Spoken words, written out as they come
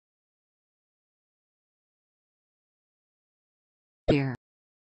Beer.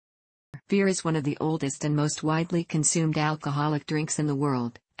 Beer is one of the oldest and most widely consumed alcoholic drinks in the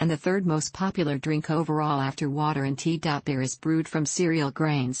world, and the third most popular drink overall after water and tea. Beer is brewed from cereal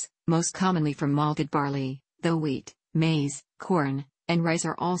grains, most commonly from malted barley, though wheat, maize, corn, and rice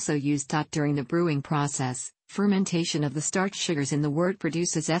are also used. During the brewing process, fermentation of the starch sugars in the wort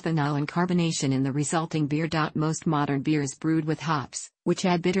produces ethanol and carbonation in the resulting beer. Most modern beer is brewed with hops, which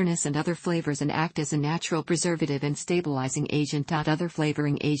add bitterness and other flavors and act as a natural preservative and stabilizing agent. Other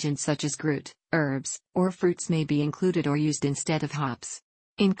flavoring agents such as gruit, herbs, or fruits may be included or used instead of hops.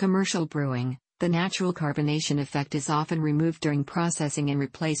 In commercial brewing, the natural carbonation effect is often removed during processing and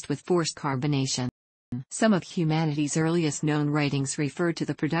replaced with forced carbonation. Some of humanity's earliest known writings refer to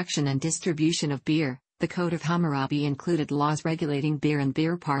the production and distribution of beer. The Code of Hammurabi included laws regulating beer and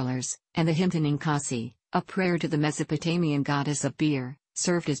beer parlors, and the Himtaninkasi, a prayer to the Mesopotamian goddess of beer,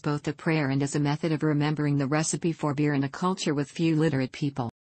 served as both a prayer and as a method of remembering the recipe for beer in a culture with few literate people.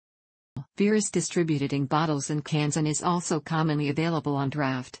 Beer is distributed in bottles and cans and is also commonly available on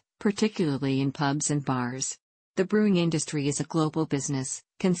draft, particularly in pubs and bars. The brewing industry is a global business,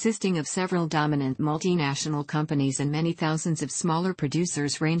 consisting of several dominant multinational companies and many thousands of smaller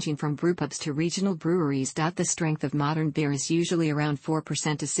producers ranging from brewpubs to regional breweries. The strength of modern beer is usually around 4%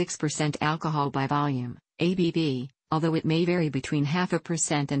 to 6% alcohol by volume, ABV, although it may vary between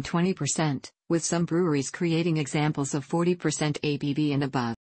 0.5% and 20%, with some breweries creating examples of 40% ABV and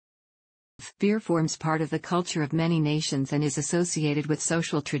above. Beer forms part of the culture of many nations and is associated with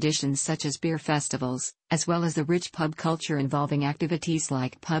social traditions such as beer festivals, as well as the rich pub culture involving activities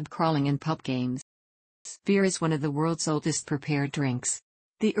like pub crawling and pub games. Beer is one of the world's oldest prepared drinks.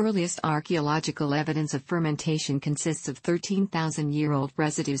 The earliest archaeological evidence of fermentation consists of 13,000-year-old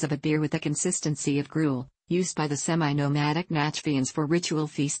residues of a beer with the consistency of gruel, used by the semi-nomadic Nachvians for ritual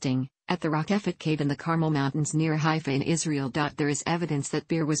feasting, at the Rockefort Cave in the Carmel Mountains near Haifa in Israel. There is evidence that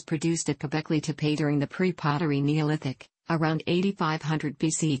beer was produced at Göbekli Tepe during the pre-pottery Neolithic, around 8500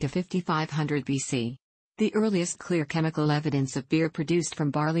 BC to 5500 BC. The earliest clear chemical evidence of beer produced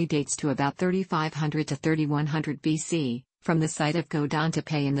from barley dates to about 3500 to 3100 BC, from the site of Göbekli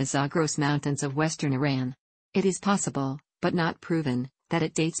Tepe in the Zagros Mountains of western Iran. It is possible, but not proven, that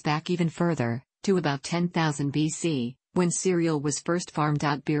it dates back even further, to about 10,000 BC, when cereal was first farmed.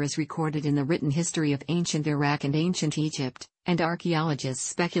 Beer is recorded in the written history of ancient Iraq and ancient Egypt, and archaeologists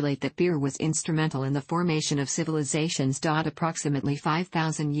speculate that beer was instrumental in the formation of civilizations. Approximately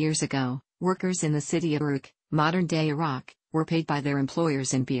 5,000 years ago, workers in the city of Uruk, modern-day Iraq, were paid by their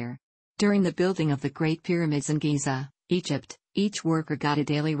employers in beer. During the building of the Great Pyramids in Giza, Egypt, each worker got a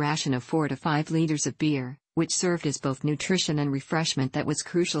daily ration of 4 to 5 liters of beer, which served as both nutrition and refreshment that was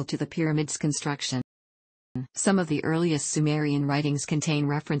crucial to the pyramid's construction. Some of the earliest Sumerian writings contain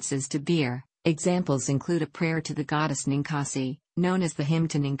references to beer. Examples include a prayer to the goddess Ninkasi, known as the hymn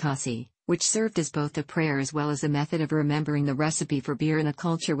to Ninkasi, which served as both a prayer as well as a method of remembering the recipe for beer in a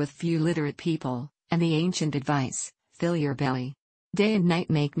culture with few literate people, and the ancient advice, fill your belly. Day and night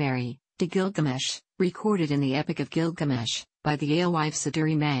make merry, to Gilgamesh, recorded in the Epic of Gilgamesh, by the alewife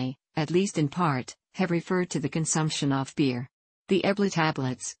Saduri may, at least in part, have referred to the consumption of beer. The Ebla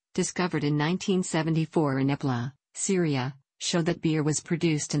tablets, discovered in 1974 in Ebla, Syria, show that beer was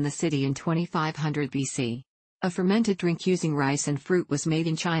produced in the city in 2500 BC. A fermented drink using rice and fruit was made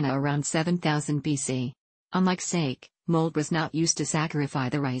in China around 7000 BC. Unlike sake, mold was not used to saccharify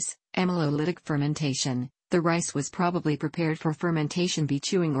the rice. Amylolytic fermentation, the rice was probably prepared for fermentation by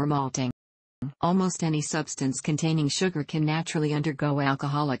chewing or malting. Almost any substance containing sugar can naturally undergo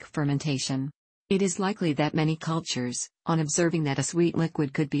alcoholic fermentation. It is likely that many cultures, on observing that a sweet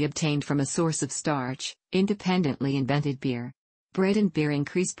liquid could be obtained from a source of starch, independently invented beer. Bread and beer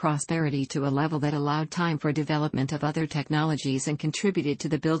increased prosperity to a level that allowed time for development of other technologies and contributed to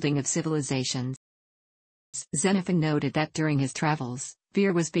the building of civilizations. Xenophon noted that during his travels,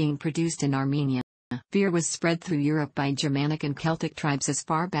 beer was being produced in Armenia. Beer was spread through Europe by Germanic and Celtic tribes as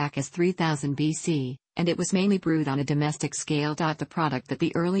far back as 3000 BC, and it was mainly brewed on a domestic scale. The product that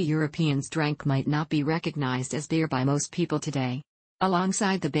the early Europeans drank might not be recognized as beer by most people today.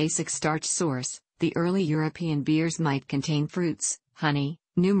 Alongside the basic starch source, the early European beers might contain fruits, honey,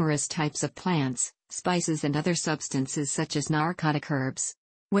 numerous types of plants, spices and other substances such as narcotic herbs.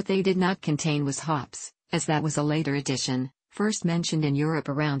 What they did not contain was hops, as that was a later addition, first mentioned in Europe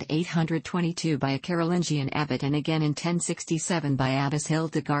around 822 by a Carolingian abbot and again in 1067 by Abbess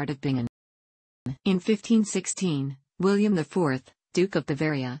Hildegard of Bingen. In 1516, William IV, Duke of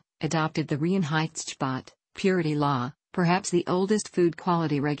Bavaria, adopted the Reinheitsgebot, purity law, perhaps the oldest food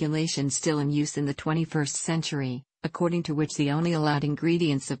quality regulation still in use in the 21st century, according to which the only allowed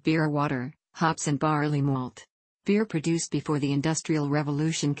ingredients of beer are water, hops and barley malt. Beer produced before the Industrial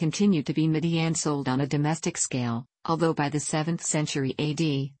Revolution continued to be made and sold on a domestic scale, although by the 7th century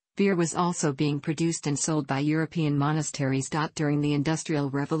AD, beer was also being produced and sold by European monasteries. During the Industrial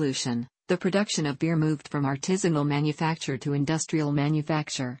Revolution, the production of beer moved from artisanal manufacture to industrial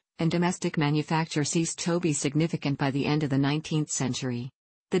manufacture, and domestic manufacture ceased to be significant by the end of the 19th century.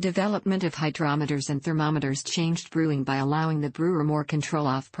 The development of hydrometers and thermometers changed brewing by allowing the brewer more control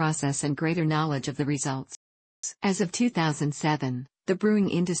of process and greater knowledge of the results. As of 2007, the brewing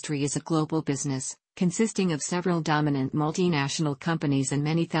industry is a global business, consisting of several dominant multinational companies and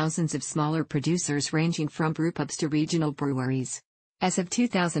many thousands of smaller producers ranging from brewpubs to regional breweries. As of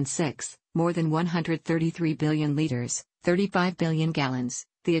 2006, more than 133 billion liters, 35 billion gallons,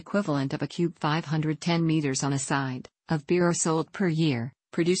 the equivalent of a cube 510 meters on a side, of beer are sold per year,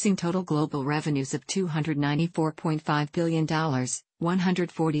 producing total global revenues of $294.5 billion,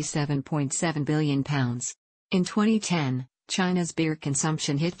 147.7 billion pounds. In 2010, China's beer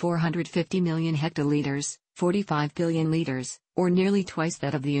consumption hit 450 million hectoliters, 45 billion liters, or nearly twice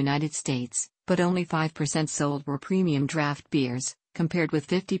that of the United States, but only 5% sold were premium draft beers, compared with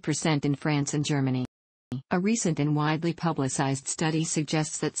 50% in France and Germany. A recent and widely publicized study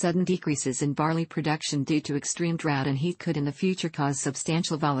suggests that sudden decreases in barley production due to extreme drought and heat could in the future cause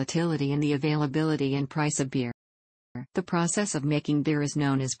substantial volatility in the availability and price of beer. The process of making beer is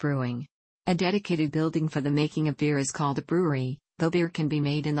known as brewing. A dedicated building for the making of beer is called a brewery, though beer can be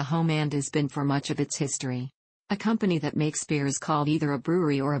made in the home and has been for much of its history. A company that makes beer is called either a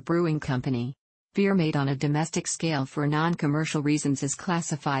brewery or a brewing company. Beer made on a domestic scale for non-commercial reasons is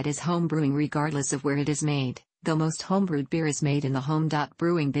classified as home brewing regardless of where it is made, though most homebrewed beer is made in the home.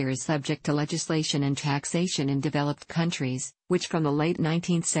 Brewing beer is subject to legislation and taxation in developed countries, which from the late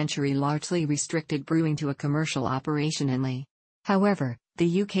 19th century largely restricted brewing to a commercial operation only. However,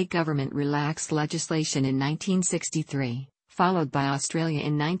 the UK government relaxed legislation in 1963, followed by Australia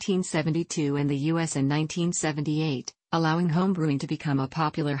in 1972 and the US in 1978, allowing homebrewing to become a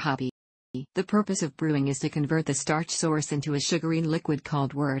popular hobby. The purpose of brewing is to convert the starch source into a sugary liquid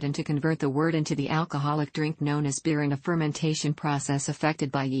called wort and to convert the wort into the alcoholic drink known as beer in a fermentation process affected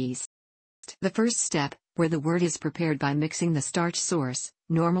by yeast. The first step, where the wort is prepared by mixing the starch source,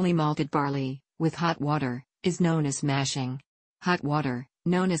 normally malted barley, with hot water, is known as mashing. Hot water,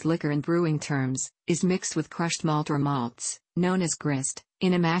 known as liquor in brewing terms, is mixed with crushed malt or malts, known as grist,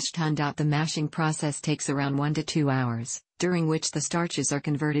 in a mash tun. The mashing process takes around 1 to 2 hours, during which the starches are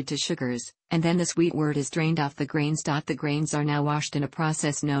converted to sugars, and then the sweet wort is drained off the grains. The grains are now washed in a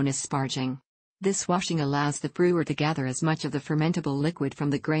process known as sparging. This washing allows the brewer to gather as much of the fermentable liquid from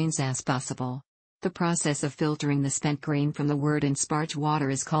the grains as possible. The process of filtering the spent grain from the wort and sparge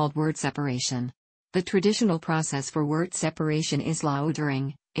water is called wort separation. The traditional process for wort separation is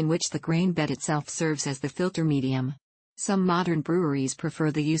lautering, in which the grain bed itself serves as the filter medium. Some modern breweries prefer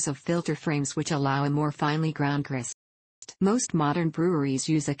the use of filter frames which allow a more finely ground grist. Most modern breweries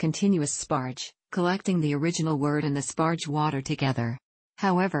use a continuous sparge, collecting the original wort and the sparge water together.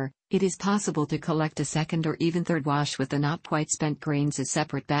 However, it is possible to collect a second or even third wash with the not quite spent grains as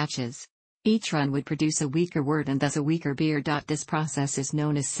separate batches. Each run would produce a weaker wort and thus a weaker beer. This process is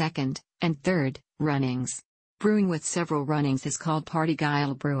known as second and third runnings. Brewing with several runnings is called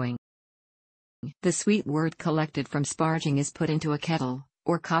party-style brewing. The sweet wort collected from sparging is put into a kettle,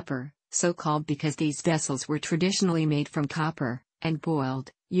 or copper, so called because these vessels were traditionally made from copper, and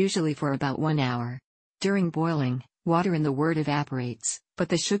boiled, usually for about 1 hour. During boiling, water in the wort evaporates, but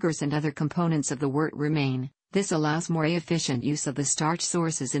the sugars and other components of the wort remain. This allows more efficient use of the starch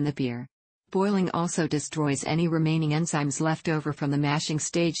sources in the beer. Boiling also destroys any remaining enzymes left over from the mashing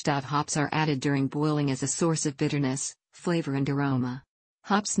stage. Hops are added during boiling as a source of bitterness, flavor and aroma.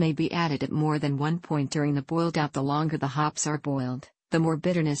 Hops may be added at more than one point during the boil. The longer the hops are boiled, the more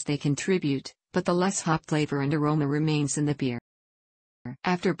bitterness they contribute, but the less hop flavor and aroma remains in the beer.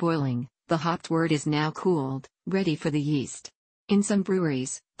 After boiling, the hopped wort is now cooled, ready for the yeast. In some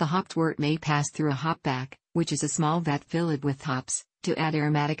breweries, the hopped wort may pass through a hop back, which is a small vat filled with hops, to add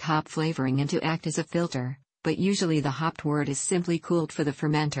aromatic hop flavoring and to act as a filter, but usually the hopped wort is simply cooled for the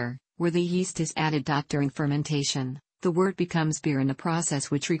fermenter, where the yeast is added. During fermentation, the wort becomes beer in a process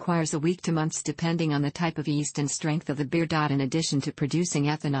which requires a week to months depending on the type of yeast and strength of the beer. In addition to producing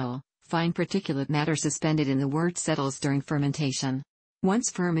ethanol, fine particulate matter suspended in the wort settles during fermentation. Once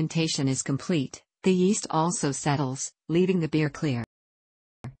fermentation is complete, the yeast also settles, leaving the beer clear.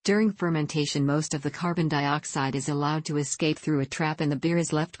 During fermentation, most of the carbon dioxide is allowed to escape through a trap and the beer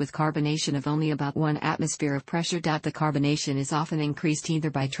is left with carbonation of only about 1 atmosphere of pressure. The carbonation is often increased either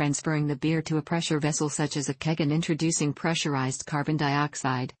by transferring the beer to a pressure vessel such as a keg and introducing pressurized carbon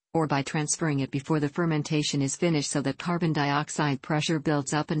dioxide, or by transferring it before the fermentation is finished so that carbon dioxide pressure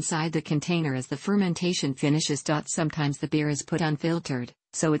builds up inside the container as the fermentation finishes. Sometimes the beer is put unfiltered,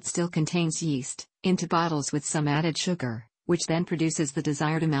 so it still contains yeast, into bottles with some added sugar, which then produces the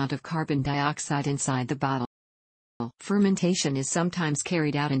desired amount of carbon dioxide inside the bottle. Fermentation is sometimes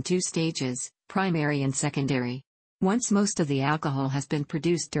carried out in 2 stages, primary and secondary. Once most of the alcohol has been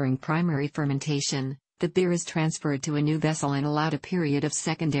produced during primary fermentation, the beer is transferred to a new vessel and allowed a period of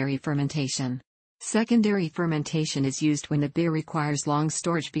secondary fermentation. Secondary fermentation is used when the beer requires long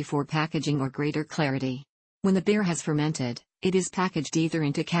storage before packaging or greater clarity. When the beer has fermented, it is packaged either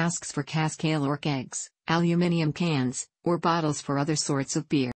into casks for cask ale or kegs, aluminum cans, or bottles for other sorts of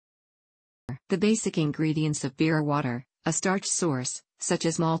beer. The basic ingredients of beer are water, a starch source, such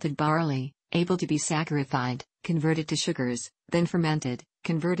as malted barley, able to be saccharified, converted to sugars, then fermented,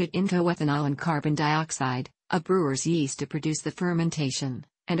 converted into ethanol and carbon dioxide, a brewer's yeast to produce the fermentation,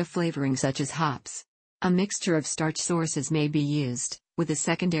 and a flavouring such as hops. A mixture of starch sources may be used, with a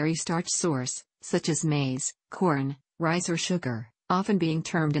secondary starch source, such as maize, corn, rice or sugar, often being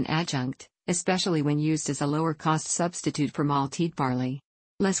termed an adjunct, especially when used as a lower-cost substitute for malted barley.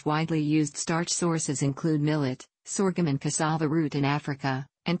 Less widely used starch sources include millet, sorghum and cassava root in Africa,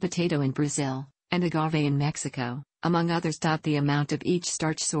 and potato in Brazil, and agave in Mexico, among others. The amount of each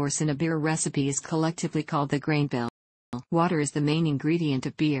starch source in a beer recipe is collectively called the grain bill. Water is the main ingredient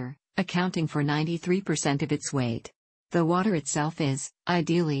of beer, accounting for 93% of its weight. Though water itself is,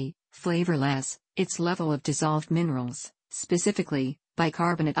 ideally, flavorless, its level of dissolved minerals, specifically,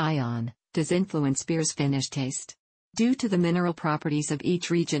 bicarbonate ion, does influence beer's finish taste. Due to the mineral properties of each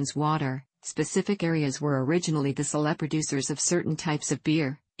region's water, specific areas were originally the sole producers of certain types of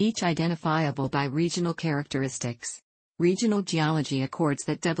beer, each identifiable by regional characteristics. Regional geology accords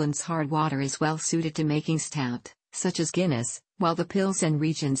that Dublin's hard water is well suited to making stout, such as Guinness, while the Pilsen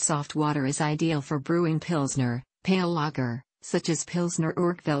region's soft water is ideal for brewing Pilsner, pale lager, such as Pilsner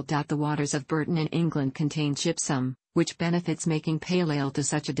Urquell. The waters of Burton in England contain gypsum, which benefits making pale ale to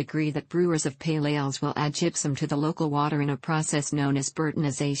such a degree that brewers of pale ales will add gypsum to the local water in a process known as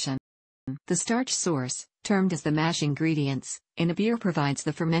Burtonization. The starch source, termed as the mash ingredients, in a beer provides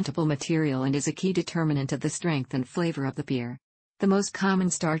the fermentable material and is a key determinant of the strength and flavor of the beer. The most common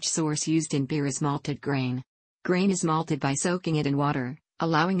starch source used in beer is malted grain. Grain is malted by soaking it in water,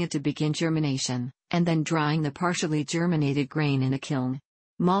 allowing it to begin germination, and then drying the partially germinated grain in a kiln.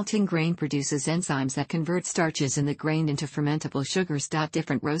 Malting grain produces enzymes that convert starches in the grain into fermentable sugars.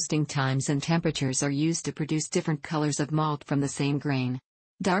 Different roasting times and temperatures are used to produce different colors of malt from the same grain.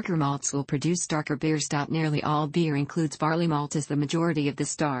 Darker malts will produce darker beers. Nearly all beer includes barley malt as the majority of the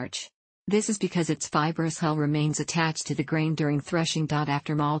starch. This is because its fibrous hull remains attached to the grain during threshing.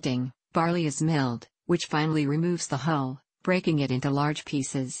 After malting, barley is milled, which finally removes the hull, breaking it into large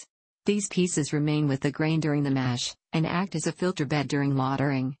pieces. These pieces remain with the grain during the mash, and act as a filter bed during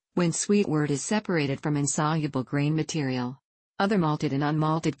lautering, when sweet wort is separated from insoluble grain material. Other malted and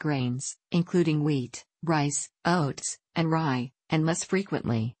unmalted grains, including wheat, rice, oats, and rye, and less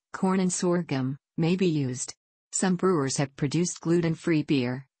frequently, corn and sorghum, may be used. Some brewers have produced gluten-free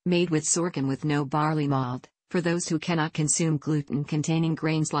beer, made with sorghum with no barley malt, for those who cannot consume gluten-containing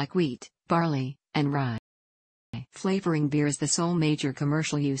grains like wheat, barley, and rye. Flavoring beer is the sole major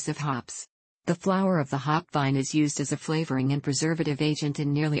commercial use of hops. The flower of the hop vine is used as a flavoring and preservative agent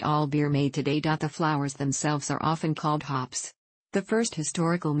in nearly all beer made today. The flowers themselves are often called hops. The first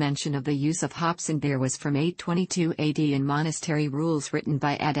historical mention of the use of hops in beer was from 822 AD in Monastery Rules written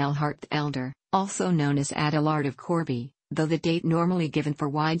by Adelhart the Elder, also known as Adelard of Corbie, though the date normally given for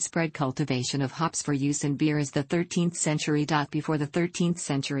widespread cultivation of hops for use in beer is the 13th century. Before the 13th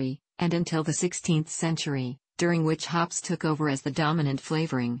century, and until the 16th century, during which hops took over as the dominant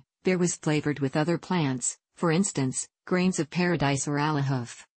flavoring, beer was flavored with other plants, for instance, grains of paradise or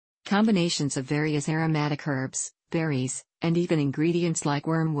alahoof. Combinations of various aromatic herbs, berries, and even ingredients like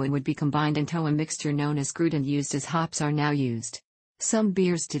wormwood would be combined into a mixture known as gruit and used as hops are now used. Some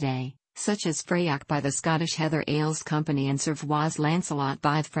beers today, such as Freyach by the Scottish Heather Ales Company and Cervoise Lancelot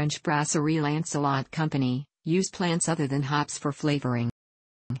by the French Brasserie Lancelot Company, use plants other than hops for flavoring.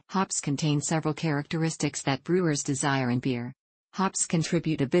 Hops contain several characteristics that brewers desire in beer. Hops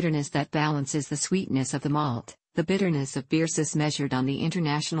contribute a bitterness that balances the sweetness of the malt. The bitterness of beer is measured on the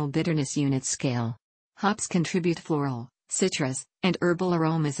International Bitterness Unit scale. Hops contribute floral, citrus, and herbal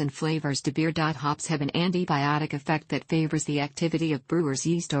aromas and flavors to beer. Hops have an antibiotic effect that favors the activity of brewer's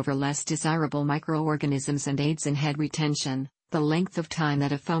yeast over less desirable microorganisms and aids in head retention, the length of time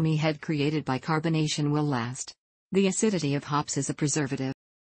that a foamy head created by carbonation will last. The acidity of hops is a preservative.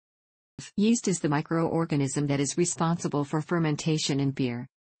 Yeast is the microorganism that is responsible for fermentation in beer.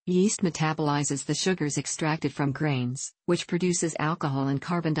 Yeast metabolizes the sugars extracted from grains, which produces alcohol and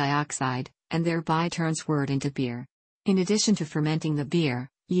carbon dioxide, and thereby turns wort into beer. In addition to fermenting the beer,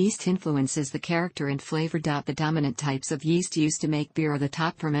 yeast influences the character and flavor. The dominant types of yeast used to make beer are the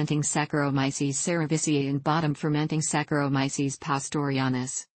top fermenting Saccharomyces cerevisiae and bottom fermenting Saccharomyces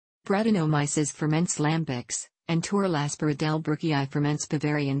pastorianus. Brettanomyces ferments lambics, and Torlasper delbrueckii ferments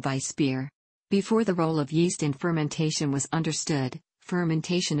Bavarian Weiss beer. Before the role of yeast in fermentation was understood,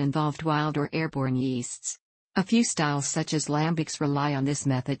 fermentation involved wild or airborne yeasts. A few styles such as lambics rely on this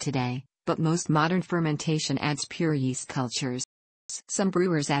method today, but most modern fermentation adds pure yeast cultures. Some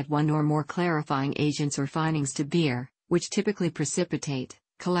brewers add one or more clarifying agents or finings to beer, which typically precipitate,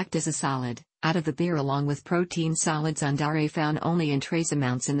 collect as a solid, out of the beer along with protein solids and are found only in trace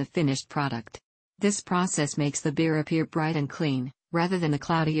amounts in the finished product. This process makes the beer appear bright and clean, rather than the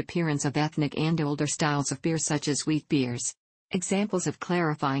cloudy appearance of ethnic and older styles of beer such as wheat beers. Examples of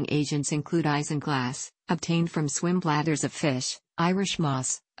clarifying agents include isinglass, obtained from swim bladders of fish, Irish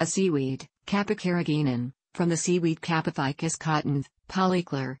moss, a seaweed, Kappa carrageenan, from the seaweed Capophycus cotton,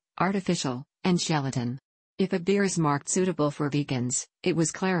 polychlor, artificial, and gelatin. If a beer is marked suitable for vegans, it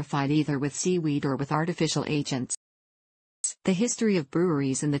was clarified either with seaweed or with artificial agents. The history of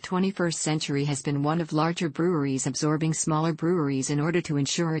breweries in the 21st century has been one of larger breweries absorbing smaller breweries in order to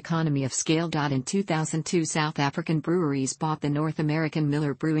ensure economy of scale. In 2002, South African breweries bought the North American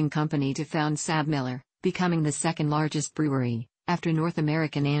Miller Brewing Company to found SABMiller, becoming the second largest brewery, after North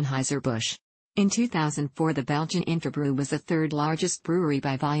American Anheuser-Busch. In 2004, the Belgian Interbrew was the third largest brewery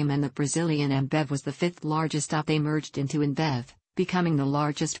by volume and the Brazilian Ambev was the fifth largest. They merged into InBev, becoming the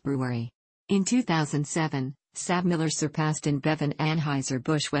largest brewery. In 2007, SABMiller surpassed InBev and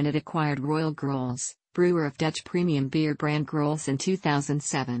Anheuser-Busch when it acquired Royal Grolsch, brewer of Dutch premium beer brand Grolsch in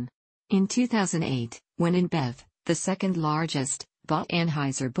 2007. In 2008, when InBev, the second largest, bought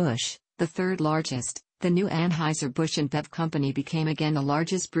Anheuser-Busch, the third largest, the new Anheuser-Busch InBev company became again the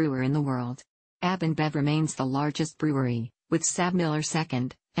largest brewer in the world. AB InBev remains the largest brewery, with SABMiller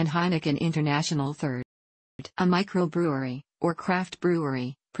second, and Heineken International third. A microbrewery, or craft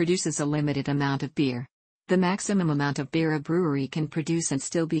brewery, produces a limited amount of beer. The maximum amount of beer a brewery can produce and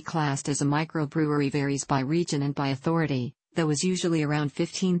still be classed as a microbrewery varies by region and by authority, though is usually around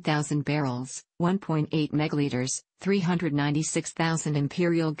 15,000 barrels, 1.8 megaliters, 396,000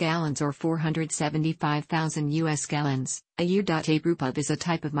 imperial gallons or 475,000 US gallons, a year. A brewpub is a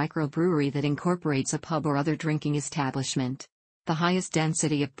type of microbrewery that incorporates a pub or other drinking establishment. The highest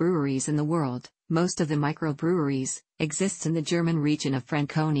density of breweries in the world, most of the microbreweries, exists in the German region of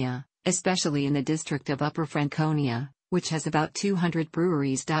Franconia, especially in the district of Upper Franconia, which has about 200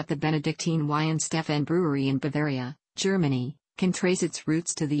 breweries. The Benedictine Weihenstephan Brewery in Bavaria, Germany, can trace its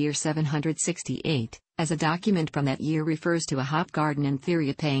roots to the year 768, as a document from that year refers to a hop garden in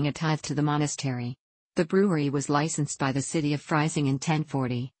Thuria paying a tithe to the monastery. The brewery was licensed by the city of Freising in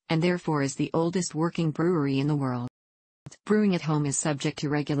 1040, and therefore is the oldest working brewery in the world. Brewing at home is subject to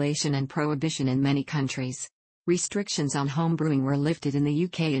regulation and prohibition in many countries. Restrictions on home brewing were lifted in the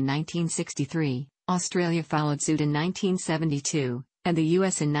UK in 1963, Australia followed suit in 1972, and the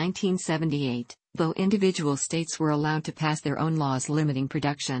US in 1978, though individual states were allowed to pass their own laws limiting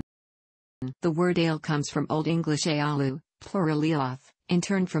production. The word ale comes from Old English ealu, plural eoth, in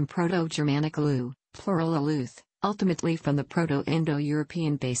turn from Proto-Germanic alu, plural aluth, ultimately from the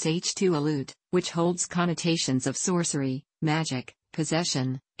Proto-Indo-European base h2 alut, which holds connotations of sorcery, magic,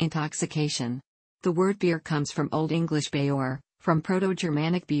 possession, intoxication. The word beer comes from Old English beor, from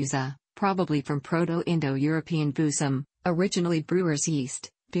Proto-Germanic buza, probably from Proto-Indo-European busum, originally brewer's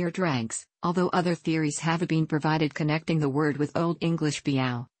yeast, beer dregs, although other theories have been provided connecting the word with Old English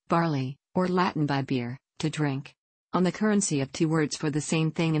beow, barley, or Latin by beer, to drink. On the currency of two words for the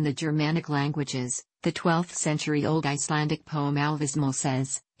same thing in the Germanic languages, the 12th century Old Icelandic poem Alvismal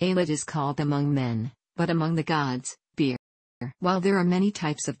says, "Alet is called among men, but among the gods, beer." While there are many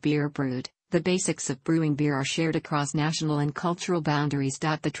types of beer brewed, the basics of brewing beer are shared across national and cultural boundaries.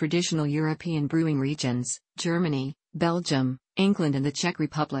 The traditional European brewing regions, Germany, Belgium, England and the Czech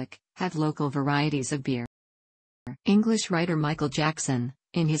Republic, have local varieties of beer. English writer Michael Jackson,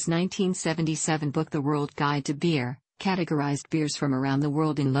 in his 1977 book The World Guide to Beer, categorized beers from around the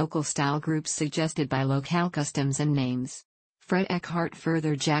world in local style groups suggested by locale customs and names. Fred Eckhart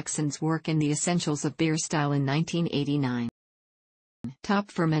furthered Jackson's work in The Essentials of Beer Style in 1989.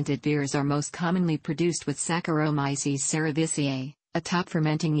 Top fermented beers are most commonly produced with Saccharomyces cerevisiae, a top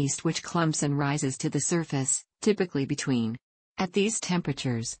fermenting yeast which clumps and rises to the surface, typically between. At these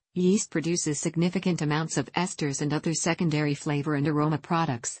temperatures, yeast produces significant amounts of esters and other secondary flavor and aroma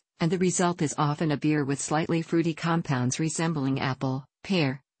products, and the result is often a beer with slightly fruity compounds resembling apple,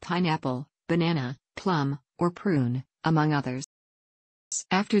 pear, pineapple, banana, plum, or prune, among others.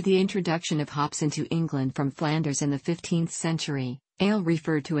 After the introduction of hops into England from Flanders in the 15th century, ale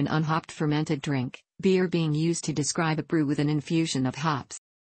referred to an unhopped fermented drink, beer being used to describe a brew with an infusion of hops.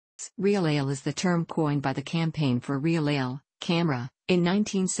 Real ale is the term coined by the Campaign for Real Ale, CAMRA, in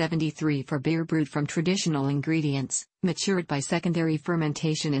 1973 for beer brewed from traditional ingredients, matured by secondary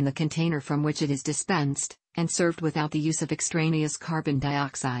fermentation in the container from which it is dispensed, and served without the use of extraneous carbon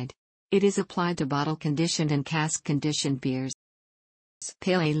dioxide. It is applied to bottle-conditioned and cask-conditioned beers.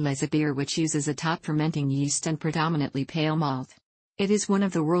 Pale ale is a beer which uses a top fermenting yeast and predominantly pale malt. It is one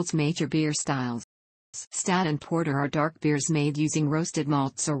of the world's major beer styles. Stout and porter are dark beers made using roasted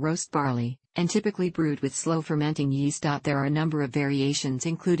malts or roast barley, and typically brewed with slow fermenting yeast. There are a number of variations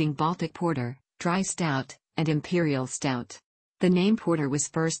including Baltic porter, dry stout, and imperial stout. The name porter was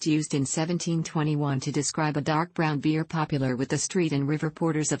first used in 1721 to describe a dark brown beer popular with the street and river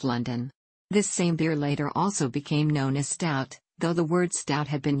porters of London. This same beer later also became known as stout, though the word stout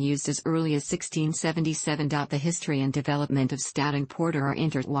had been used as early as 1677. The history and development of stout and porter are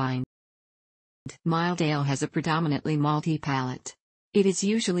intertwined. Mild ale has a predominantly malty palate. It is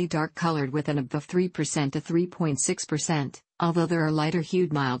usually dark-colored with an above 3% to 3.6%, although there are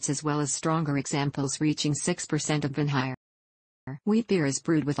lighter-hued milds as well as stronger examples reaching 6% and higher. Wheat beer is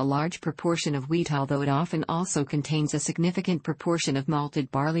brewed with a large proportion of wheat, although it often also contains a significant proportion of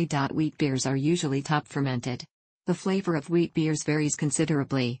malted barley. Wheat beers are usually top fermented. The flavor of wheat beers varies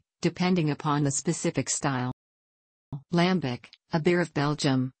considerably, depending upon the specific style. Lambic, a beer of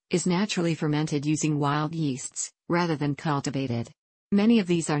Belgium, is naturally fermented using wild yeasts, rather than cultivated. Many of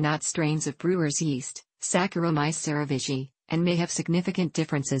these are not strains of brewer's yeast, Saccharomyces cerevisiae, and may have significant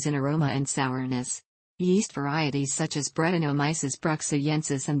differences in aroma and sourness. Yeast varieties such as Brettanomyces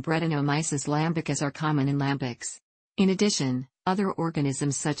bruxellensis and Brettanomyces lambicus are common in lambics. In addition, other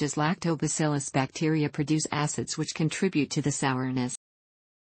organisms such as Lactobacillus bacteria produce acids which contribute to the sourness.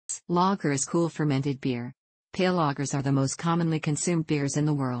 Lager is cool fermented beer. Pale lagers are the most commonly consumed beers in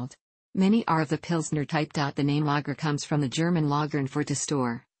the world. Many are of the Pilsner type. The name lager comes from the German lagern for to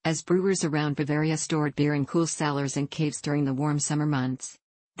store, as brewers around Bavaria stored beer in cool cellars and caves during the warm summer months.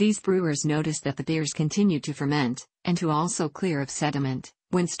 These brewers noticed that the beers continued to ferment, and to also clear of sediment,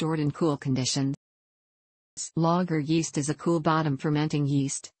 when stored in cool conditions. Lager yeast is a cool-bottom fermenting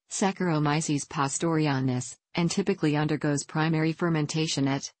yeast, Saccharomyces pastorianus, and typically undergoes primary fermentation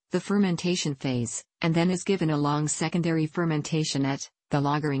at the fermentation phase, and then is given a long secondary fermentation at the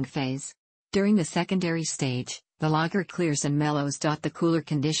lagering phase. During the secondary stage, the lager clears and mellows. The cooler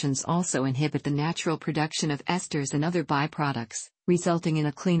conditions also inhibit the natural production of esters and other byproducts, resulting in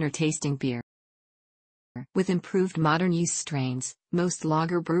a cleaner tasting beer. With improved modern yeast strains, most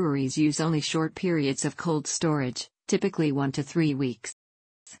lager breweries use only short periods of cold storage, typically 1 to 3 weeks.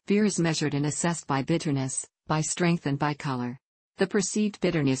 Beer is measured and assessed by bitterness, by strength and by color. The perceived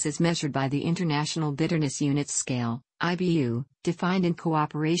bitterness is measured by the International Bitterness Units Scale, IBU, defined in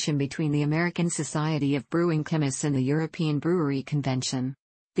cooperation between the American Society of Brewing Chemists and the European Brewery Convention.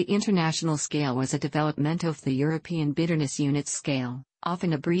 The international scale was a development of the European Bitterness Units Scale,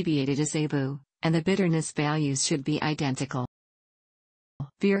 often abbreviated as ABU, and the bitterness values should be identical.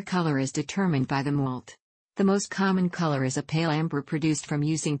 Beer color is determined by the malt. The most common color is a pale amber produced from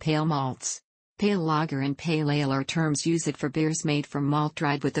using pale malts. Pale lager and pale ale are terms used for beers made from malt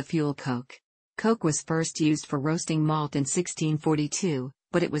dried with the fuel coke. Coke was first used for roasting malt in 1642,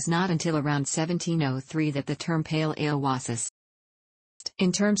 but it was not until around 1703 that the term pale ale was used.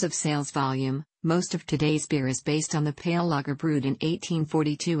 In terms of sales volume, most of today's beer is based on the pale lager brewed in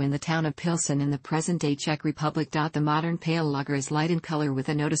 1842 in the town of Pilsen in the present-day Czech Republic. The modern pale lager is light in color with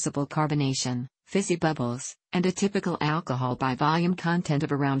a noticeable carbonation, fizzy bubbles, and a typical alcohol by volume content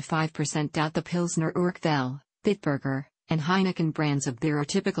of around 5%. The Pilsner Urquell, Bitburger, and Heineken brands of beer are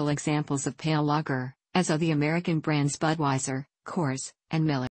typical examples of pale lager, as are the American brands Budweiser, Coors, and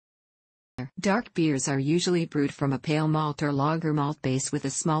Miller. Dark beers are usually brewed from a pale malt or lager malt base with a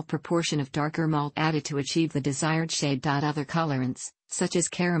small proportion of darker malt added to achieve the desired shade. Other colorants, such as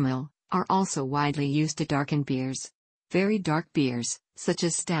caramel, are also widely used to darken beers. Very dark beers, such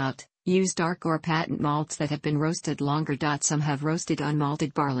as stout, use dark or patent malts that have been roasted longer. Some have roasted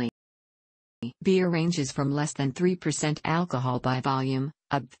unmalted barley. Beer ranges from less than 3% alcohol by volume,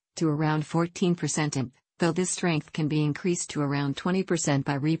 to around 14%, though this strength can be increased to around 20%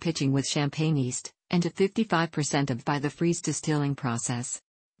 by repitching with champagne yeast, and to 55% by the freeze distilling process.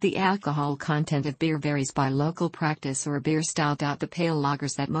 The alcohol content of beer varies by local practice or beer style. The pale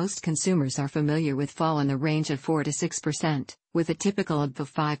lagers that most consumers are familiar with fall in the range of 4 to 6%, with a typical of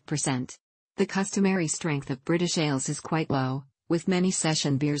 5%. The customary strength of British ales is quite low, with many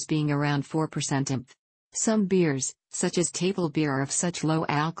session beers being around 4%. Some beers, such as table beer, are of such low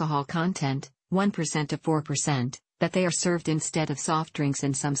alcohol content, 1% to 4%, that they are served instead of soft drinks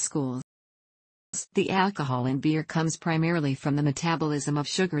in some schools. The alcohol in beer comes primarily from the metabolism of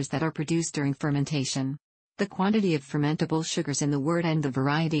sugars that are produced during fermentation. The quantity of fermentable sugars in the wort and the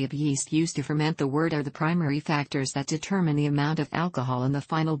variety of yeast used to ferment the wort are the primary factors that determine the amount of alcohol in the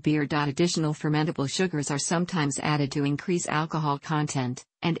final beer. Additional fermentable sugars are sometimes added to increase alcohol content,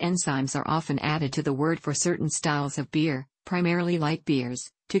 and enzymes are often added to the wort for certain styles of beer, primarily light beers,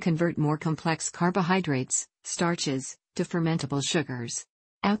 to convert more complex carbohydrates, starches, to fermentable sugars.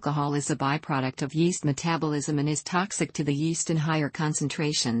 Alcohol is a byproduct of yeast metabolism and is toxic to the yeast in higher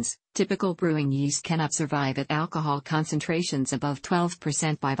concentrations. Typical brewing yeast cannot survive at alcohol concentrations above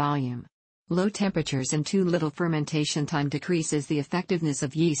 12% by volume. Low temperatures and too little fermentation time decreases the effectiveness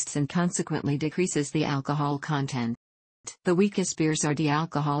of yeasts and consequently decreases the alcohol content. The weakest beers are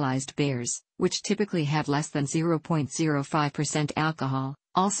dealcoholized beers, which typically have less than 0.05% alcohol,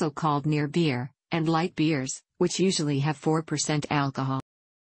 also called near beer, and light beers, which usually have 4% alcohol.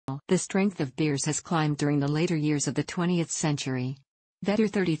 The strength of beers has climbed during the later years of the 20th century. Vetter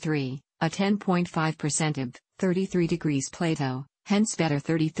 33, a 10.5% of 33 degrees Plato, hence Vetter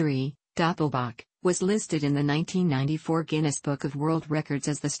 33, Doppelbock, was listed in the 1994 Guinness Book of World Records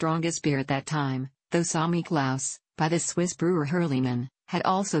as the strongest beer at that time, though Sami Klaus, by the Swiss brewer Hurlimann, had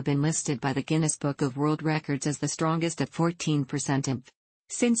also been listed by the Guinness Book of World Records as the strongest at 14%.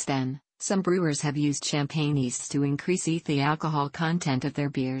 Since then, some brewers have used champagne yeasts to increase the alcohol content of their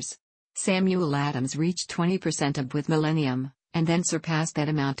beers. Samuel Adams reached 20% with Millennium, and then surpassed that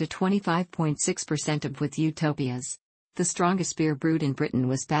amount to 25.6% with Utopias. The strongest beer brewed in Britain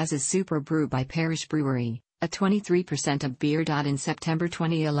was Baz's Super Brew by Parish Brewery, a 23% of beer. In September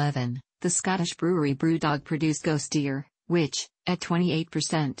 2011, the Scottish brewery Brewdog produced Ghost Deer, which, at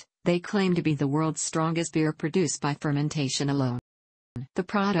 28%, they claim to be the world's strongest beer produced by fermentation alone. The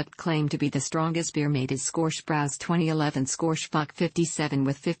product claimed to be the strongest beer made is Scorchbrau's 2011 Scorchbock 57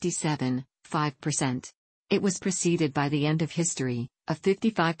 with 57.5%. It was preceded by The End of History, a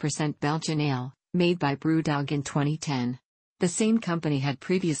 55% Belgian ale, made by Brewdog in 2010. The same company had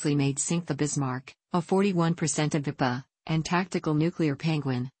previously made Sink the Bismarck, a 41% of IPA, and Tactical Nuclear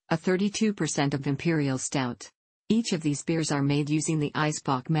Penguin, a 32% of Imperial Stout. Each of these beers are made using the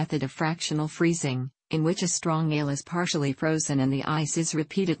Eisbock method of fractional freezing, in which a strong ale is partially frozen and the ice is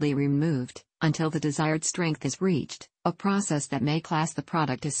repeatedly removed, until the desired strength is reached, a process that may class the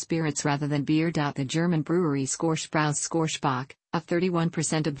product as spirits rather than beer. The German brewery Scorchbrau's Scorchbock, a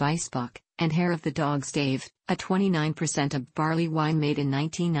 31% of Weissbock, and Hair of the Dog's Dave, a 29% of barley wine made in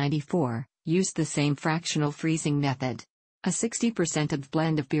 1994, used the same fractional freezing method. A 60% of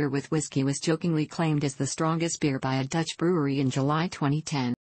blend of beer with whiskey was jokingly claimed as the strongest beer by a Dutch brewery in July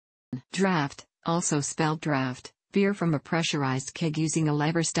 2010. Draft, also spelled draft, beer from a pressurized keg using a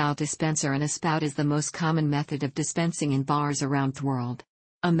lever-style dispenser and a spout is the most common method of dispensing in bars around the world.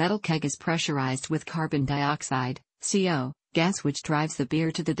 A metal keg is pressurized with carbon dioxide, CO, gas which drives the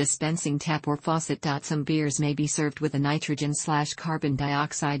beer to the dispensing tap or faucet. Some beers may be served with a nitrogen/carbon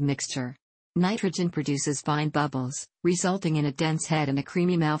dioxide mixture. Nitrogen produces fine bubbles, resulting in a dense head and a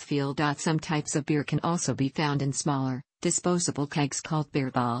creamy mouthfeel. Some types of beer can also be found in smaller, disposable kegs called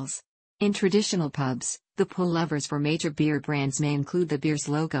beer balls. In traditional pubs, the pull levers for major beer brands may include the beer's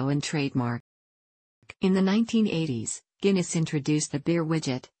logo and trademark. In the 1980s, Guinness introduced the beer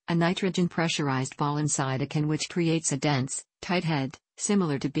widget, a nitrogen pressurized ball inside a can which creates a dense, tight head,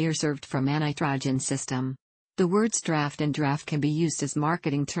 similar to beer served from a nitrogen system. The words draft and draft can be used as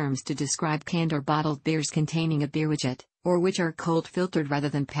marketing terms to describe canned or bottled beers containing a beer widget, or which are cold filtered rather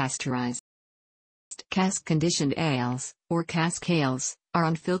than pasteurized. Cask-conditioned ales, or cask ales, are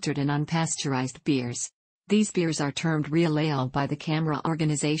unfiltered and unpasteurized beers. These beers are termed real ale by the CAMRA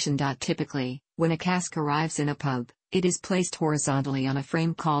organization. Typically, when a cask arrives in a pub, it is placed horizontally on a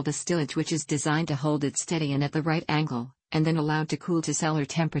frame called a stillage which is designed to hold it steady and at the right angle, and then allowed to cool to cellar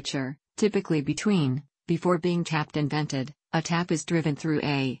temperature, typically before being tapped and vented. A tap is driven through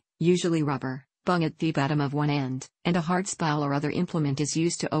a, usually rubber, bung at the bottom of one end, and a hard spile or other implement is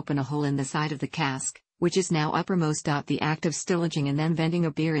used to open a hole in the side of the cask, which is now uppermost. The act of stillaging and then venting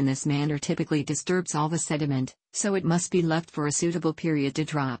a beer in this manner typically disturbs all the sediment, so it must be left for a suitable period to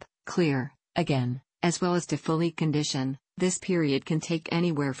drop, clear, again, as well as to fully condition. This period can take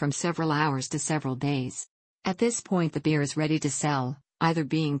anywhere from several hours to several days. At this point the beer is ready to sell, either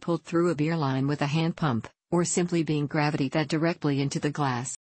being pulled through a beer line with a hand pump, or simply being gravity-fed directly into the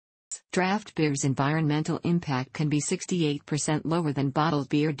glass. Draft beer's environmental impact can be 68% lower than bottled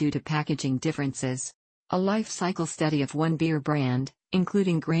beer due to packaging differences. A life cycle study of one beer brand,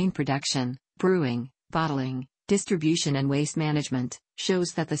 including grain production, brewing, bottling, distribution and waste management,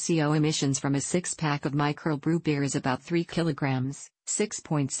 shows that the CO emissions from a 6-pack of microbrew beer is about 3 kilograms,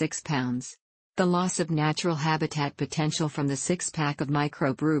 6.6 pounds. The loss of natural habitat potential from the 6-pack of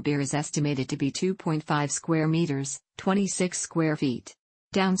microbrew beer is estimated to be 2.5 square meters, 26 square feet.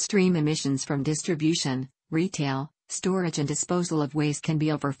 Downstream emissions from distribution, retail, storage and disposal of waste can be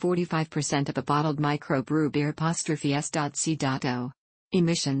over 45% of a bottled microbrew beer. S.C.O.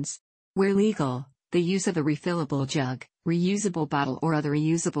 Emissions. Where legal, the use of a refillable jug, reusable bottle or other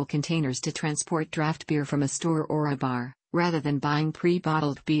reusable containers to transport draft beer from a store or a bar, rather than buying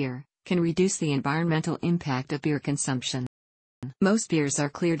pre-bottled beer, can reduce the environmental impact of beer consumption. Most beers are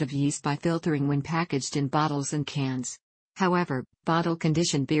cleared of yeast by filtering when packaged in bottles and cans. However,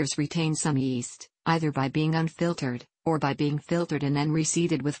 bottle-conditioned beers retain some yeast, either by being unfiltered, or by being filtered and then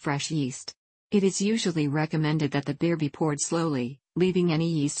reseeded with fresh yeast. It is usually recommended that the beer be poured slowly, leaving any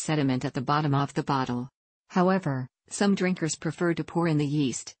yeast sediment at the bottom of the bottle. However, some drinkers prefer to pour in the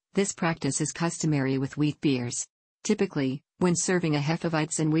yeast. This practice is customary with wheat beers. Typically, when serving a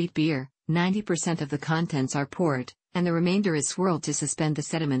Hefeweizen wheat beer, 90% of the contents are poured, and the remainder is swirled to suspend the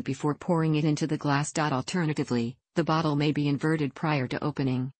sediment before pouring it into the glass. Alternatively, the bottle may be inverted prior to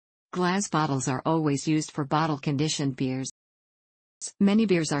opening. Glass bottles are always used for bottle-conditioned beers. Many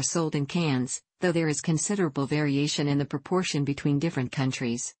beers are sold in cans, though there is considerable variation in the proportion between different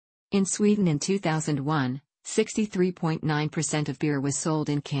countries. In Sweden in 2001, 63.9% of beer was sold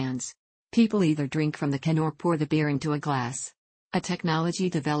in cans. People either drink from the can or pour the beer into a glass. A technology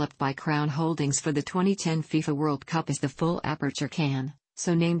developed by Crown Holdings for the 2010 FIFA World Cup is the full aperture can,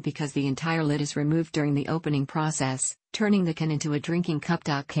 so named because the entire lid is removed during the opening process, turning the can into a drinking cup.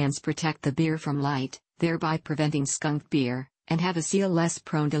 Cans protect the beer from light, thereby preventing skunked beer, and have a seal less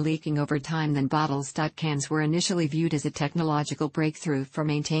prone to leaking over time than bottles. Cans were initially viewed as a technological breakthrough for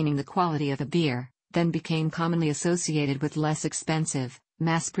maintaining the quality of a beer, then became commonly associated with less expensive,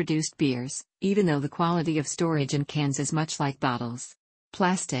 mass-produced beers, even though the quality of storage in cans is much like bottles.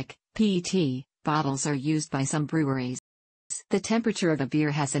 Plastic, PET, bottles are used by some breweries. The temperature of a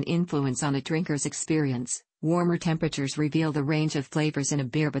beer has an influence on a drinker's experience. Warmer temperatures reveal the range of flavors in a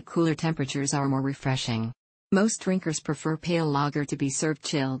beer, but cooler temperatures are more refreshing. Most drinkers prefer pale lager to be served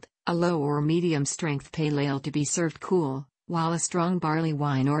chilled, a low or medium-strength pale ale to be served cool, while a strong barley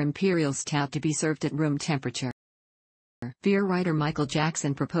wine or imperial stout to be served at room temperature. Beer writer Michael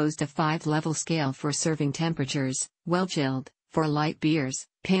Jackson proposed a 5-level scale for serving temperatures: well chilled, for light beers;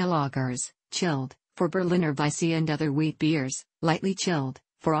 pale lagers, chilled, for Berliner Weisse and other wheat beers; lightly chilled,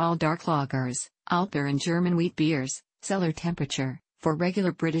 for all dark lagers, Altbier and German wheat beers; cellar temperature, for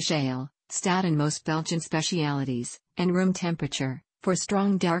regular British ale, stout and most Belgian specialities; and room temperature, for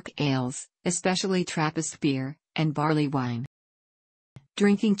strong dark ales, especially Trappist beer, and barley wine.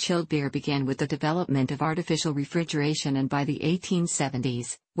 Drinking chilled beer began with the development of artificial refrigeration, and by the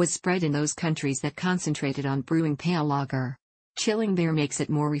 1870s, was spread in those countries that concentrated on brewing pale lager. Chilling beer makes it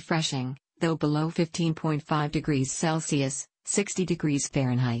more refreshing, though below 15.5 degrees Celsius, 60 degrees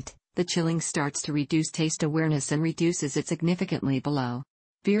Fahrenheit, the chilling starts to reduce taste awareness and reduces it significantly below.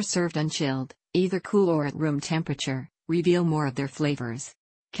 Beer served unchilled, either cool or at room temperature, reveal more of their flavors.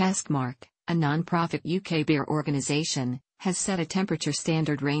 Caskmark, a non-profit UK beer organization, has set a temperature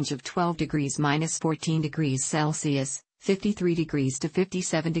standard range of 12 degrees - 14 degrees Celsius, 53 degrees to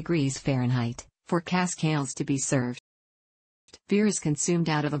 57 degrees Fahrenheit, for cask ales to be served. Beer is consumed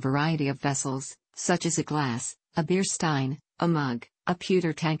out of a variety of vessels, such as a glass, a beer stein, a mug, a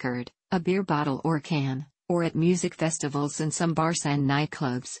pewter tankard, a beer bottle or can, or at music festivals and some bars and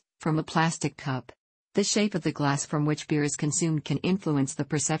nightclubs, from a plastic cup. The shape of the glass from which beer is consumed can influence the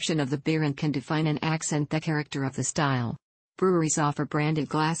perception of the beer and can define and accent the character of the style. Breweries offer branded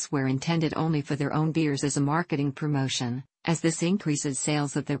glassware intended only for their own beers as a marketing promotion, as this increases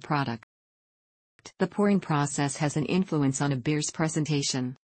sales of their product. The pouring process has an influence on a beer's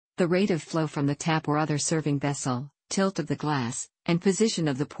presentation. The rate of flow from the tap or other serving vessel, tilt of the glass, and position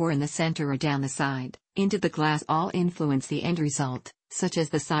of the pour in the center or down the side, into the glass all influence the end result, such as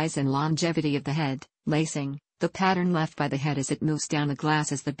the size and longevity of the head, lacing, the pattern left by the head as it moves down the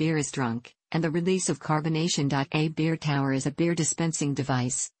glass as the beer is drunk, and the release of carbonation. A beer tower is a beer dispensing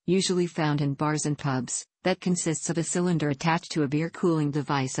device, usually found in bars and pubs, that consists of a cylinder attached to a beer cooling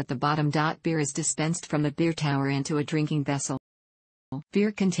device at the bottom. Beer is dispensed from the beer tower into a drinking vessel.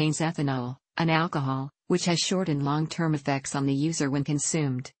 Beer contains ethanol, an alcohol, which has short and long-term effects on the user when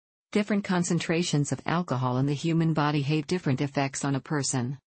consumed. Different concentrations of alcohol in the human body have different effects on a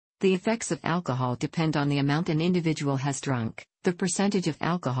person. The effects of alcohol depend on the amount an individual has drunk, the percentage of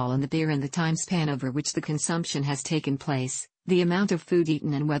alcohol in the beer and the time span over which the consumption has taken place, the amount of food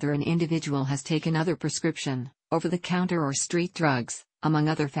eaten and whether an individual has taken other prescription, over-the-counter or street drugs, among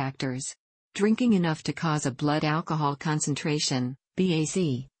other factors. Drinking enough to cause a blood alcohol concentration,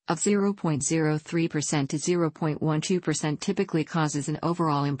 BAC, of 0.03% to 0.12% typically causes an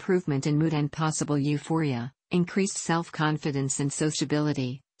overall improvement in mood and possible euphoria, increased self-confidence and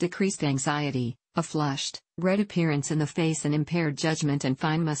sociability, decreased anxiety, a flushed, red appearance in the face and impaired judgment and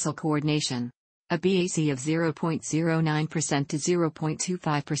fine muscle coordination. A BAC of 0.09% to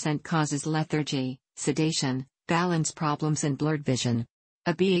 0.25% causes lethargy, sedation, balance problems and blurred vision.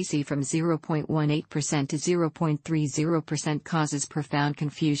 A BAC from 0.18% to 0.30% causes profound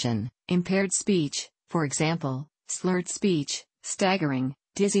confusion, impaired speech, for example, slurred speech, staggering,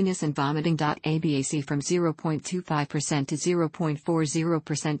 dizziness and vomiting. A BAC from 0.25% to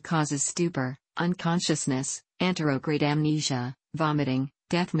 0.40% causes stupor, unconsciousness, anterograde amnesia, vomiting.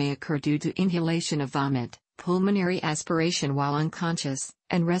 Death may occur due to inhalation of vomit, pulmonary aspiration while unconscious,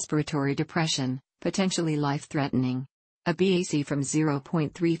 and respiratory depression, potentially life-threatening. A BAC from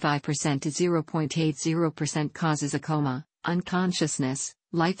 0.35% to 0.80% causes a coma, unconsciousness,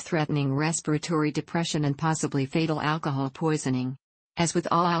 life-threatening respiratory depression and possibly fatal alcohol poisoning. As with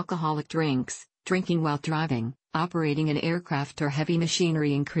all alcoholic drinks, drinking while driving, operating an aircraft or heavy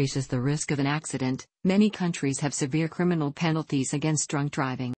machinery increases the risk of an accident. Many countries have severe criminal penalties against drunk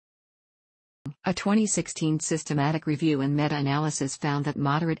driving. A 2016 systematic review and meta-analysis found that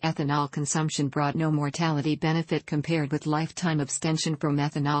moderate ethanol consumption brought no mortality benefit compared with lifetime abstention from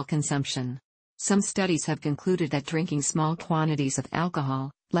ethanol consumption. Some studies have concluded that drinking small quantities of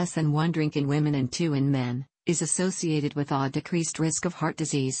alcohol, less than 1 drink in women and 2 in men, is associated with a decreased risk of heart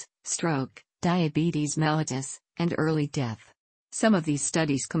disease, stroke, diabetes mellitus, and early death. Some of these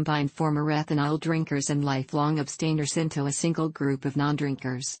studies combine former ethanol drinkers and lifelong abstainers into a single group of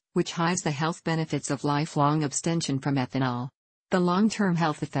non-drinkers, which hides the health benefits of lifelong abstention from ethanol. The long-term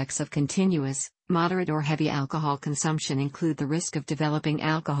health effects of continuous, moderate or heavy alcohol consumption include the risk of developing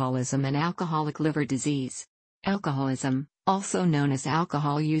alcoholism and alcoholic liver disease. Alcoholism, also known as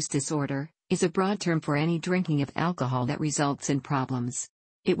alcohol use disorder, is a broad term for any drinking of alcohol that results in problems.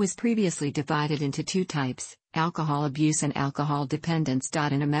 It was previously divided into 2 types, alcohol abuse and alcohol dependence.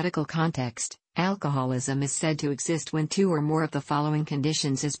 In a medical context, alcoholism is said to exist when 2 or more of the following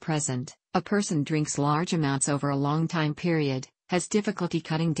conditions is present. A person drinks large amounts over a long time period, has difficulty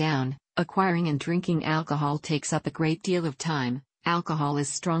cutting down, acquiring and drinking alcohol takes up a great deal of time, alcohol is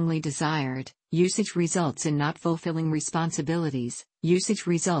strongly desired, usage results in not fulfilling responsibilities, usage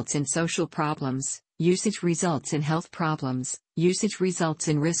results in social problems, usage results in health problems, usage results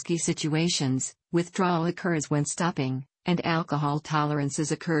in risky situations, withdrawal occurs when stopping, and alcohol tolerance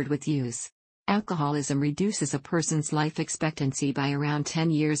has occurred with use. Alcoholism reduces a person's life expectancy by around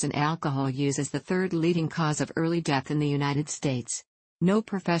 10 years and alcohol use is the 3rd leading cause of early death in the United States. No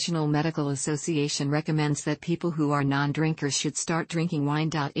professional medical association recommends that people who are non-drinkers should start drinking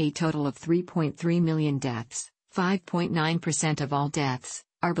wine. A total of 3.3 million deaths, 5.9% of all deaths,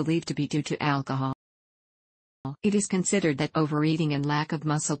 are believed to be due to alcohol. It is considered that overeating and lack of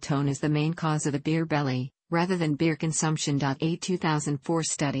muscle tone is the main cause of a beer belly, rather than beer consumption. A 2004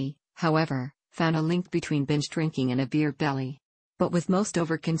 study, however, found a link between binge drinking and a beer belly. But with most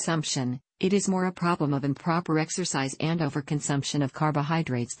overconsumption, it is more a problem of improper exercise and overconsumption of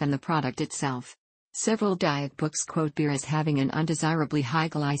carbohydrates than the product itself. Several diet books quote beer as having an undesirably high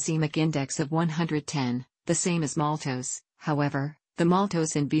glycemic index of 110, the same as maltose. However, the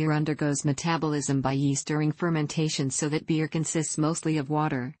maltose in beer undergoes metabolism by yeast during fermentation so that beer consists mostly of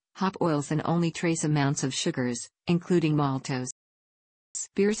water, hop oils and only trace amounts of sugars, including maltose.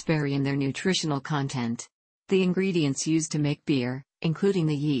 Beers vary in their nutritional content. The ingredients used to make beer, including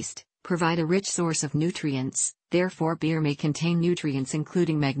the yeast, provide a rich source of nutrients, therefore beer may contain nutrients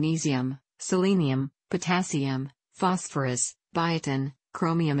including magnesium, selenium, potassium, phosphorus, biotin,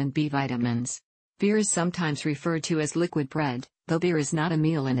 chromium and B vitamins. Beer is sometimes referred to as liquid bread, though beer is not a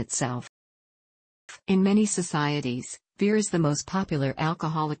meal in itself. In many societies, beer is the most popular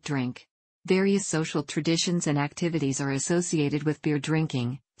alcoholic drink. Various social traditions and activities are associated with beer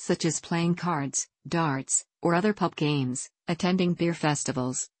drinking, such as playing cards, darts, or other pub games, attending beer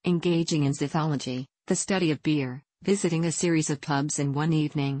festivals, engaging in zithology, the study of beer, visiting a series of pubs in one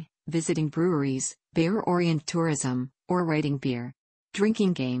evening, visiting breweries, beer-oriented tourism, or rating beer.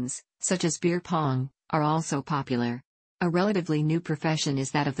 Drinking games, such as beer pong, are also popular. A relatively new profession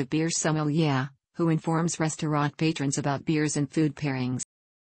is that of the beer sommelier, who informs restaurant patrons about beers and food pairings.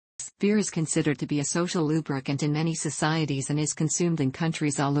 Beer is considered to be a social lubricant in many societies and is consumed in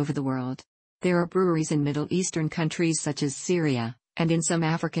countries all over the world. There are breweries in Middle Eastern countries such as Syria, and in some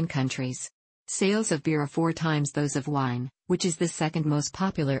African countries. Sales of beer are 4 times those of wine, which is the second most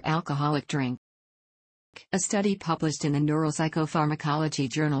popular alcoholic drink. A study published in the Neuropsychopharmacology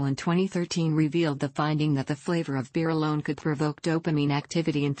Journal in 2013 revealed the finding that the flavor of beer alone could provoke dopamine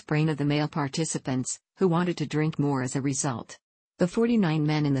activity in the brain of the male participants, who wanted to drink more as a result. The 49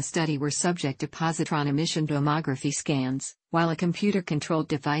 men in the study were subject to positron emission tomography scans, while a computer-controlled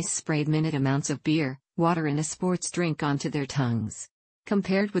device sprayed minute amounts of beer, water and a sports drink onto their tongues.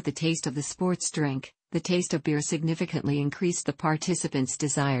 Compared with the taste of the sports drink, the taste of beer significantly increased the participants'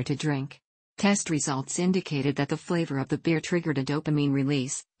 desire to drink. Test results indicated that the flavor of the beer triggered a dopamine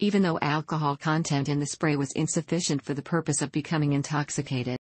release, even though alcohol content in the spray was insufficient for the purpose of becoming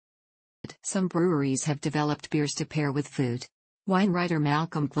intoxicated. Some breweries have developed beers to pair with food. Wine writer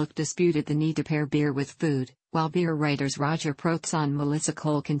Malcolm Gluck disputed the need to pair beer with food, while beer writers Roger Protz and Melissa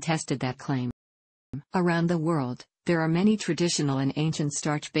Cole contested that claim. Around the world, there are many traditional and ancient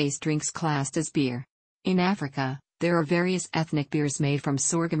starch-based drinks classed as beer. In Africa, there are various ethnic beers made from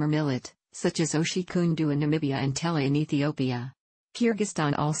sorghum or millet, such as Oshikundu in Namibia and Tela in Ethiopia.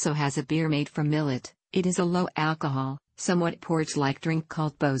 Kyrgyzstan also has a beer made from millet. It is a low-alcohol, somewhat porridge-like drink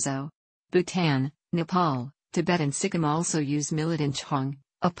called bozo. Bhutan, Nepal, Tibet and Sikkim also use millet in chong,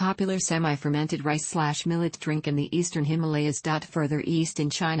 a popular semi-fermented rice/millet drink in the eastern Himalayas. Further east in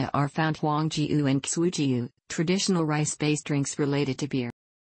China are found huangjiu and xujiu, traditional rice-based drinks related to beer.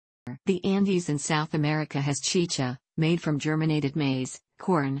 The Andes in South America has chicha, made from germinated maize,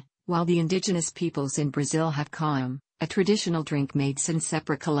 corn, while the indigenous peoples in Brazil have caum, a traditional drink made since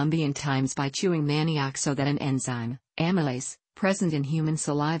Columbian times by chewing manioc so that an enzyme, amylase, present in human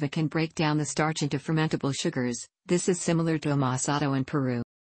saliva can break down the starch into fermentable sugars. This is similar to amasado in Peru.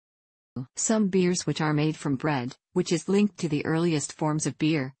 Some beers which are made from bread, which is linked to the earliest forms of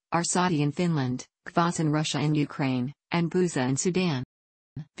beer, are sadi in Finland, kvass in Russia and Ukraine, and buza in Sudan.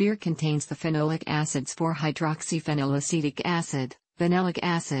 Beer contains the phenolic acids 4-hydroxyphenylacetic acid, vanillic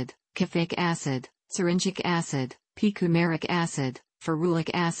acid, caffeic acid, syringic acid, picumaric acid,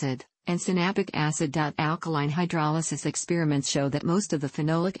 ferulic acid, and synapic acid. Alkaline hydrolysis experiments show that most of the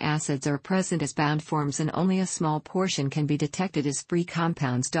phenolic acids are present as bound forms and only a small portion can be detected as free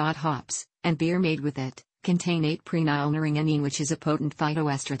compounds. Hops, and beer made with it, contain 8-prenylnaringenin, which is a potent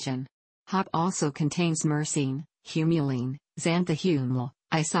phytoestrogen. Hop also contains myrcene, humulene, xanthahumyl,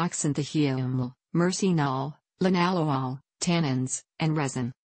 isoxanthahumyl, myrcenol, linalool, tannins, and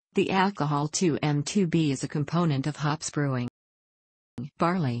resin. The alcohol 2M2B is a component of hops brewing.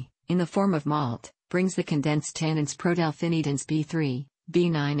 Barley, in the form of malt, brings the condensed tannins prodelphinidins B3,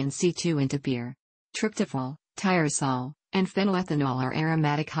 B9 and C2 into beer. Tryptophan, tyrosol, and phenylethanol are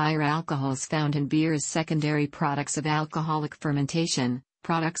aromatic higher alcohols found in beer as secondary products of alcoholic fermentation,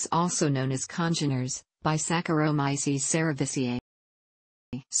 products also known as congeners, by Saccharomyces cerevisiae.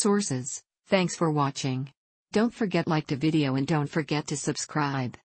 Sources: thanks for watching. Don't forget like the video and don't forget to subscribe.